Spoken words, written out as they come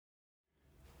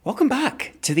Welcome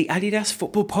back to the Adidas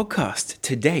Football Podcast.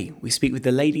 Today, we speak with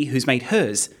the lady who's made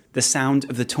hers the sound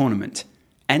of the tournament.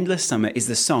 Endless Summer is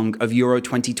the song of Euro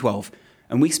 2012,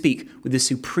 and we speak with the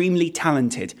supremely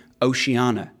talented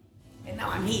Oceana. And now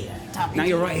I'm here. Now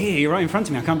you're right here, you're right in front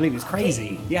of me. I can't believe it's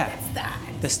crazy. Yeah. That's that.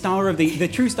 The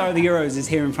true star of the Euros is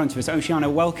here in front of us. Oceana,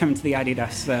 welcome to the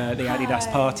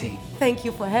Adidas party. Thank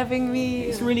you for having me.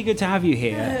 It's really good to have you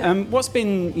here. What's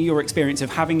been your experience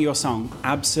of having your song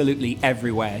absolutely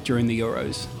everywhere during the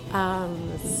Euros?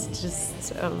 It's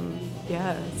just,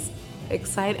 it's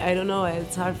exciting. I don't know.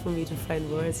 It's hard for me to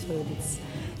find words for it.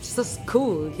 It's just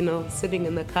cool, sitting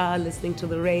in the car, listening to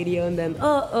the radio, and then,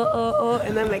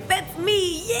 and I'm like, that's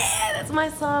me, yeah, that's my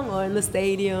song, or in the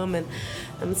stadium, and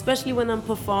especially when I'm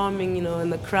performing,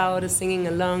 and the crowd is singing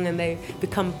along, and they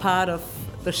become part of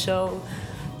the show.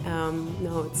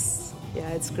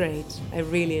 It's great. I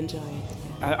really enjoy it.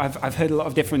 I've heard a lot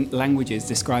of different languages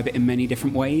describe it in many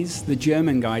different ways. The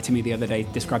German guy to me the other day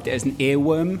described it as an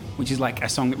earworm, which is like a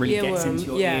song that really gets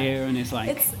into your ear, and it's like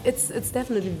it's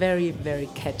definitely very, very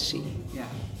catchy. Yeah.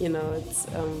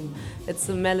 It's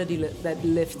a melody that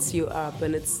lifts you up,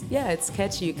 and it's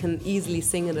catchy. You can easily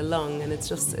sing it along, and it's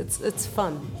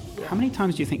fun. Yeah. How many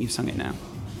times do you think you've sung it now?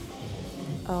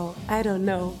 Oh, I don't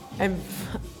know.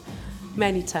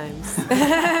 Many times,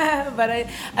 but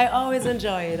I always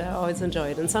enjoy it.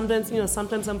 And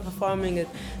sometimes I'm performing it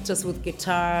just with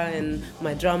guitar and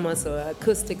my drummers or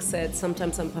acoustic set.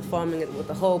 Sometimes I'm performing it with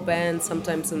the whole band.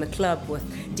 Sometimes in the club with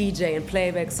DJ and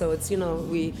playback. So it's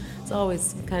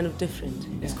always kind of different.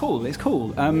 It's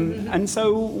cool. And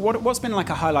so what's been like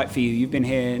a highlight for you? You've been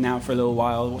here now for a little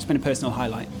while. What's been a personal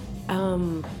highlight?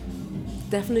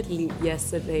 Definitely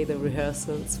yesterday, the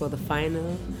rehearsals for the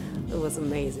final. It was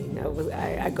amazing.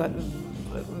 I got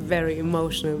very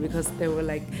emotional because there were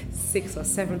like 600 or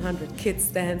 700 kids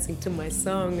dancing to my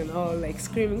song and all like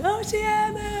screaming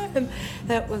Oceana, and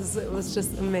it was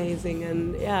just amazing.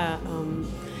 And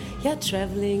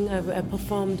traveling. I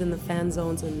performed in the fan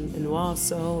zones in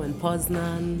Warsaw and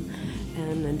Poznan,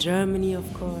 and in Germany,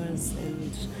 of course,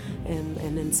 and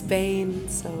in Spain.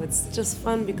 So it's just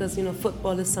fun because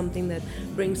football is something that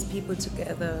brings people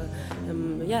together,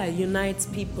 unites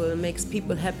people, makes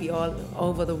people happy all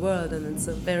over the world, and it's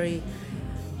a very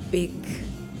big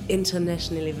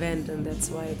international event, and that's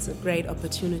why it's a great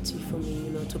opportunity for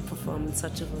me, to perform in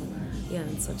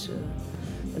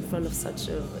front of such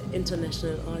an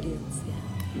international audience. Yeah.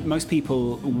 Most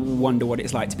people wonder what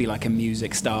it's like to be like a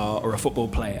music star or a football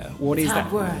player. What is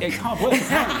that? It's hard work,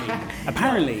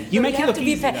 apparently. You make it look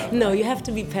easy. No, you have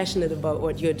to be passionate about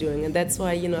what you're doing, and that's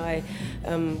why I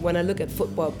when I look at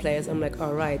football players, I'm like,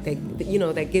 all right, they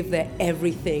give their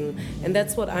everything, and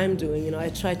that's what I'm doing. I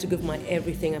try to give my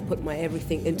everything. I put my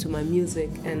everything into my music,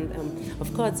 and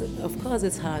of course,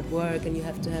 it's hard work, and you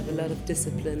have to have a lot of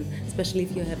discipline, especially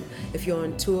if you're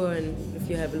on tour and if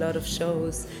you have a lot of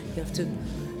shows, you have to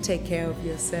take care of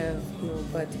yourself,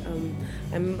 but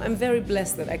I'm very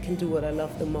blessed that I can do what I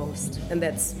love the most, and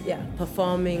that's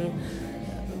performing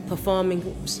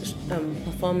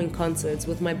concerts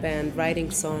with my band, writing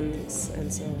songs,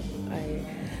 and so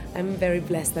I'm very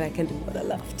blessed that I can do what I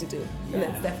love to do, and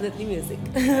that's definitely music.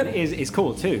 It's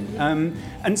cool too.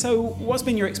 And so what's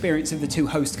been your experience of the two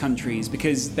host countries,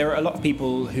 because there are a lot of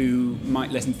people who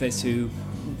might listen to this who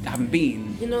haven't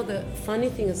been. The funny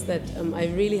thing is that I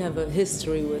really have a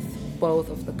history with both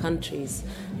of the countries.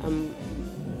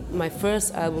 My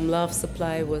first album, Love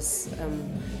Supply, was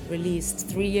released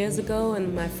 3 years ago,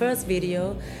 and my first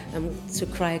video, To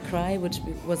Cry Cry, which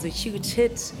was a huge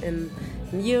hit in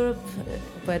Europe,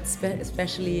 but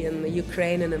especially in the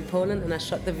Ukraine and in Poland, and I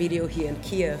shot the video here in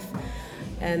Kiev.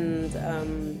 And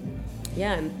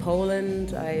in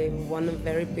Poland, I won a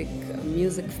very big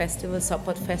music festival,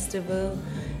 Sopot Festival,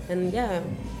 and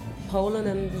Poland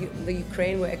and the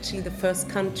Ukraine were actually the first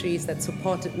countries that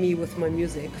supported me with my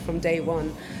music from day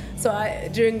one. So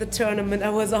during the tournament,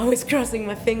 I was always crossing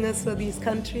my fingers for these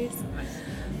countries.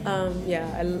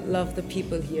 I love the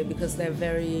people here because they're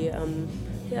very,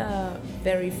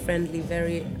 very friendly,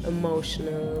 very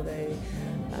emotional. They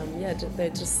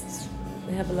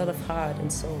have a lot of heart and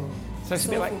soul. So it's a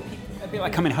bit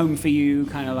like coming home for you,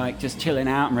 kind of like just chilling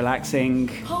out and relaxing.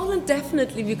 Poland,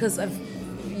 definitely, because I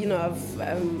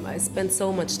spent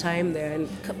so much time there, and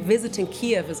visiting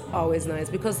Kiev is always nice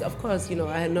because, of course,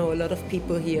 I know a lot of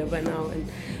people here by now, and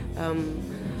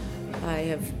I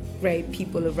have great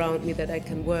people around me that I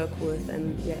can work with,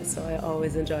 and so I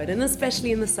always enjoy it, and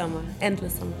especially in the summer,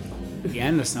 endless summer. Yeah,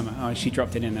 endless summer. Oh, she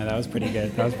dropped it in there. That was pretty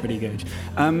good.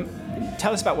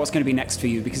 Tell us about what's going to be next for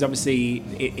you, because obviously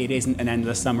it isn't an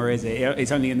endless summer, is it?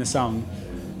 It's only in the song.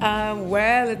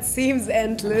 Well, it seems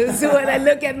endless when I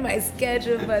look at my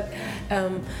schedule, but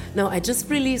no, I just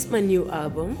released my new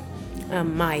album.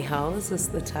 My House is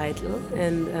the title,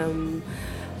 and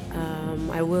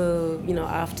I will,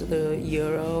 after the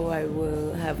Euro, I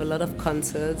will have a lot of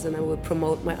concerts and I will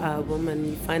promote my album, and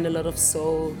you find a lot of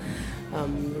soul,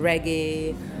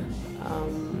 reggae,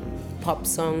 pop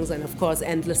songs, and of course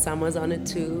Endless Summer's on it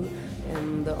too,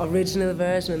 and the original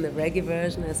version and the reggae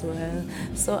version as well.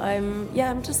 So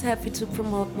I'm just happy to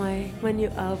promote my new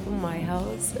album, My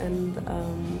House, and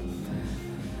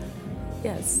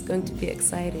it's going to be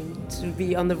exciting to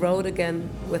be on the road again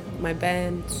with my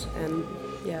band and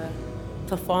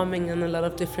performing in a lot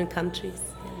of different countries.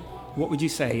 What would you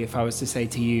say if I was to say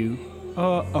to you,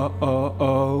 oh, oh, oh,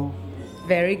 oh?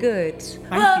 Very good.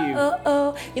 Thank you. Oh,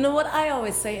 oh. You know what I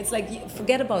always say? It's like,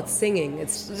 forget about singing.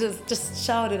 It's just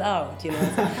shout it out,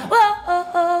 It's like, whoa,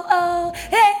 oh, oh, oh,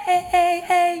 hey, hey, hey,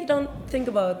 hey. Don't think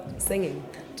about singing.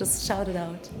 Just shout it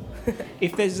out.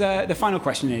 If there's the final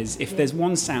question is, if there's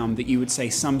one sound that you would say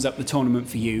sums up the tournament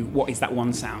for you, what is that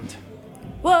one sound?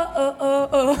 Whoa, oh,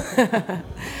 oh,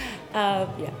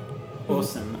 oh.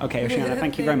 Awesome. Okay, Oceana,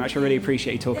 thank you very much. I really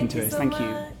appreciate you talking to us. Thank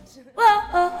you.